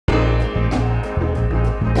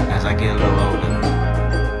I get a little older,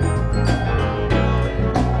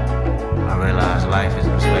 I realize life is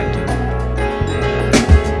perspective.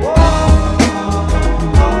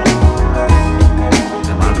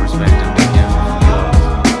 And my perspective is different from yours.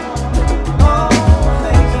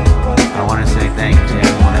 I want to say thank you to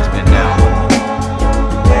everyone that's been down with me.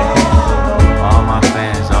 All my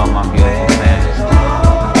fans, all my beautiful fans,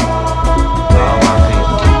 all my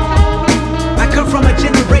people. I come from a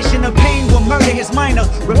generation of pain where murder is minor.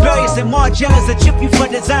 Rebellious and more jealous, a chip you for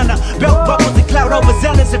designer. Belt buckles and cloud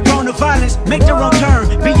overzealous and prone to violence. Make the wrong turn,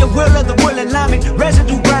 be your will of the will alignment.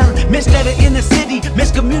 Residue burn, mislead in the city.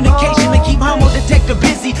 Miscommunication to keep homo detector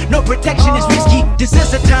busy. No protection is risky.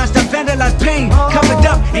 Desensitized to vandalize pain. Covered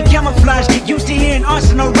up in camouflage, get used to hearing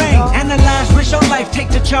arsenal rain. Analyze, risk your life, take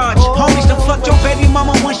the charge. Homies don't fuck your baby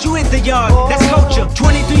mama once you hit the yard. That's culture,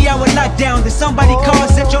 23-hour lockdown. Then somebody called,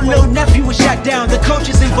 said your little nephew was shot down. The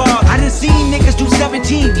coaches involved. I done seen niggas do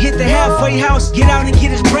 17, hit the halfway house, get out and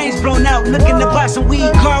get his brains blown out. Looking to buy some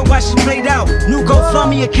weed, car washes played out. New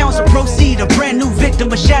GoFundMe accounts will proceed. A brand new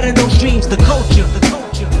victim of shatter those dreams. The culture, the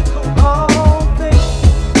culture.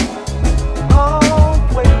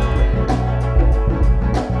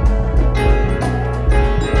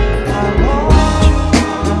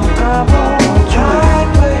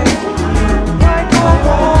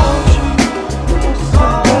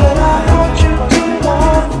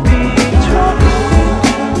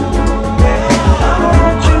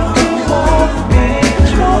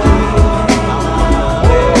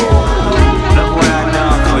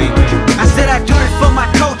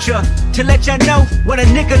 To let y'all know what a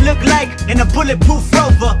nigga look like in a bulletproof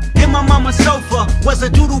Rover. In my mama's sofa was a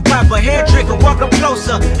doodle popper, hair trigger, walk up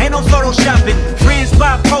closer. Ain't no photoshopping, friends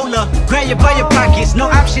bipolar. Grab you by your pockets, no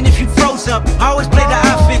option if you froze up. Always play the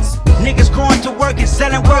offense. Niggas going to work and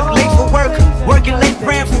selling work, late for work. Working late,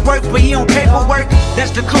 praying for work, but he on paperwork.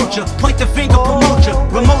 That's the culture, point the finger, promote ya.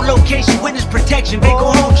 Remote location, witness protection, they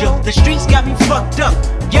gon' hold ya. The streets got me fucked up,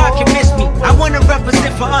 y'all can miss me. I wanna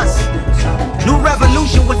represent for us. New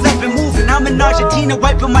revolution was up and moving. I'm in Argentina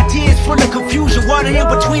wiping my tears, full of confusion. Water in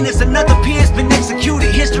between us, another peer's been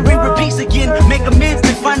executed. History repeats again, make amends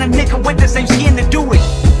and find a nigga with the same skin to do it.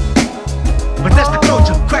 But that's the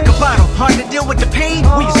culture, crack a bottle. Hard to deal with the pain,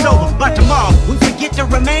 we are sober. By tomorrow, we forget the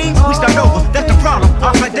remains, we start over. That's the problem,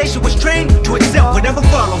 our foundation was trained to accept whatever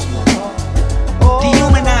follows.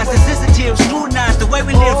 Dehumanize, the sensitive, scrutinize the way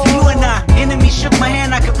we live for you and I. Enemy shook my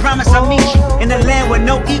hand, I can promise I'll meet you in a land where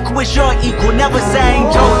no equal is your equal. Never say I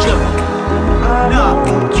ain't told you. No,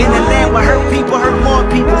 in a land where hurt people hurt more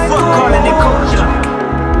people. Fuck calling it culture.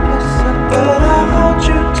 But I want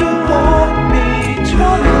you to want me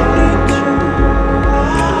totally true.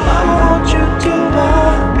 I want you to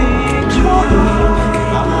want me totally.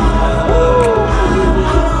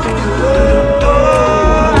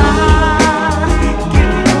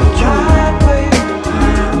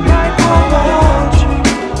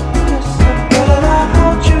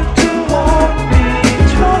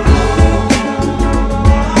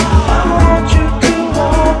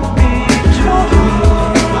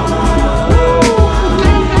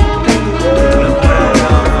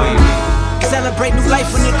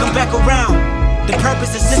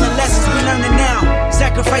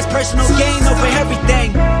 Personal gain over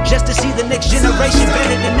everything, just to see the next generation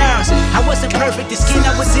better than ours. I wasn't perfect, the skin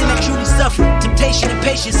I was in I truly suffered. Temptation and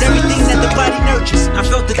patience, everything that the body nurtures. I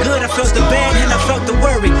felt the good, I felt the bad, and I felt the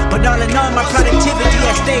worry. But all in all, my productivity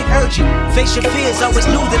has stayed urgent. Face your fears, always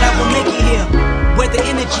knew that I would make it here, where the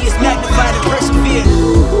energy is magnified and persevere.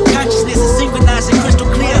 Consciousness is synchronized and crystal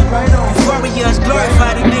clear. Euphoria is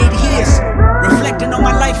glorified and made his. Reflecting on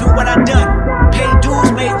my life and what I've done. Paid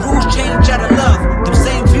dues, made rules, change out of love. Them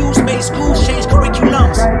same views made schools change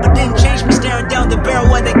curriculums, but didn't change me staring down the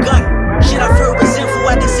barrel of that gun. Should I feel resentful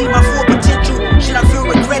I didn't see my full potential? Should I feel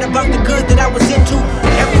regret about the good that I was into?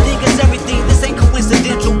 Everything is everything, this ain't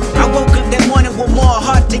coincidental. I woke up that morning with more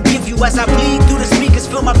heart to give you. As I bleed through the speakers,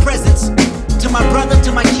 feel my presence. To my brother,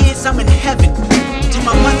 to my kids, I'm in heaven. To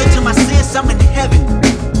my mother, to my sis, I'm in heaven.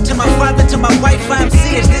 To my father, to my wife, I'm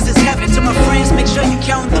serious, this is heaven. To my friends, make sure you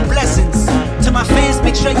count the blessings. To my fans,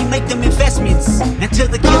 make sure you make them investments. And to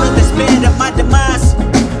the killer that spared at my demise,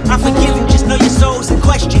 I forgive you, just know your soul's in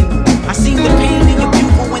question. I seen the pain in your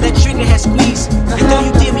pupil when that trigger had squeezed. And though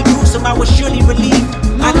you did me gruesome, I was surely relieved.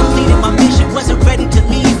 I completed my mission, wasn't ready to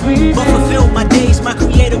leave, but fulfilled my days, my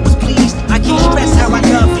creator was pleased. I can't stress how I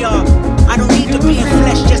love y'all. I don't need to be in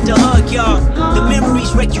flesh just to hug y'all. The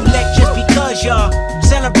memories recollect just because y'all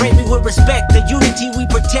celebrate me with respect. The unity we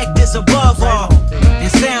protect is above all.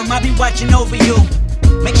 And Sam, I be watching over you.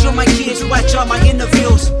 Make sure my kids watch all my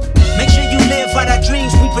interviews. Make sure you live out our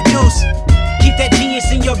dreams we produce. Keep that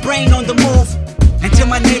genius in your your brain on the move. Until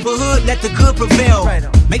my neighborhood, let the good prevail.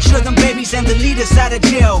 Make sure them babies and the leaders out of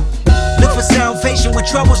jail. Look for salvation when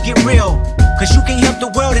troubles get real. Cause you can't help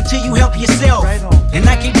the world until you help yourself. And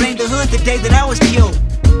I can't blame the hood the day that I was killed.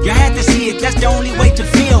 You had to see it, that's the only way to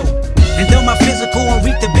feel. And though my physical won't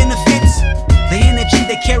reap the benefits, the energy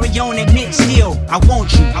they carry on admit still, I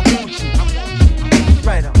want you, I want you, I want you.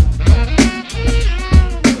 Right on.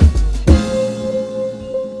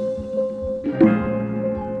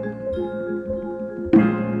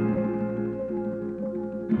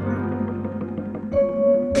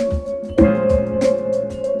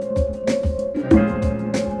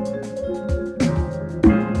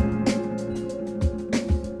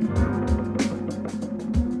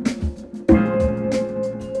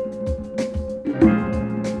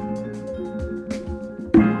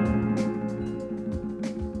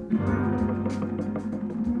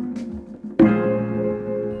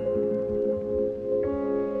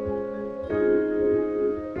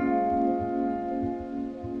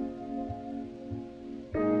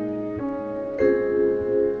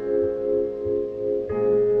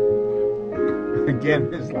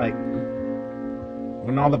 Again, it's like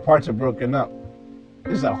when all the parts are broken up,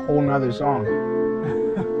 this is a whole nother song.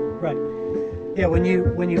 Right. Yeah, when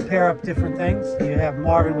you pair up different things, you have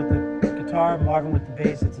Marvin with the guitar, Marvin with the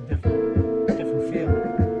bass, it's a different feel.